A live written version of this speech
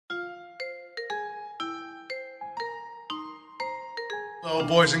Hello,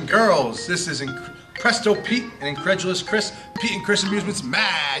 boys and girls. This is Presto Pete and Incredulous Chris. Pete and Chris Amusement's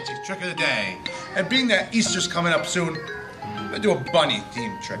magic trick of the day. And being that Easter's coming up soon, I'm gonna do a bunny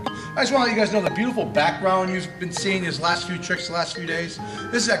themed trick. I just want to let you guys know the beautiful background you've been seeing these last few tricks, the last few days.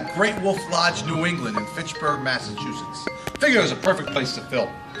 This is at Great Wolf Lodge, New England, in Fitchburg, Massachusetts. I figured it was a perfect place to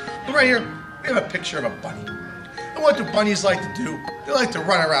film. But right here, we have a picture of a bunny. And what do bunnies like to do? They like to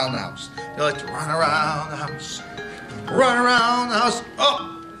run around the house. They like to run around the house. Run around the house.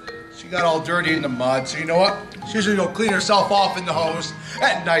 Oh, she got all dirty in the mud, so you know what? She's gonna go clean herself off in the hose.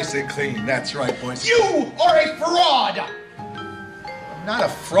 And nice and clean. That's right, boys. You are a fraud! I'm not a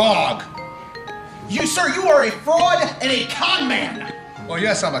frog. You, sir, you are a fraud and a con man! Well,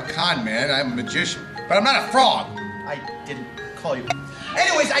 yes, I'm a con man. I'm a magician. But I'm not a frog. I didn't call you.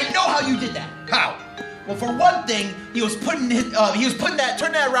 Anyways, I know how you did that. How? Well, for one thing, he was turning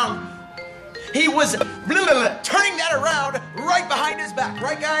that around. He was turning that around right behind his back,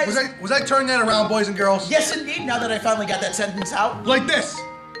 right, guys? Was I turning that around, boys and girls? Yes, indeed. Now that I finally got that sentence out. Like this?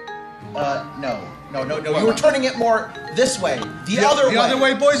 No. You were turning it more this way. The other way. The other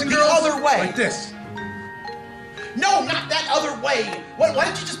way, boys and girls? The other way. Like this? No, not that other way. Why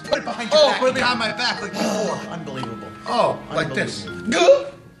don't you just put it behind your back? Oh, put it behind my back like before. Unbelievable. Oh, like this.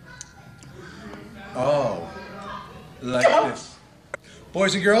 Oh, like this.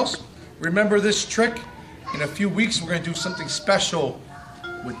 Boys and girls, remember this trick? In a few weeks, we're going to do something special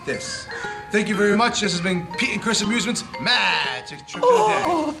with this. Thank you very much. This has been Pete and Chris Amusement's Magic Trick of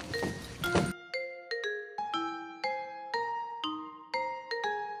the Day.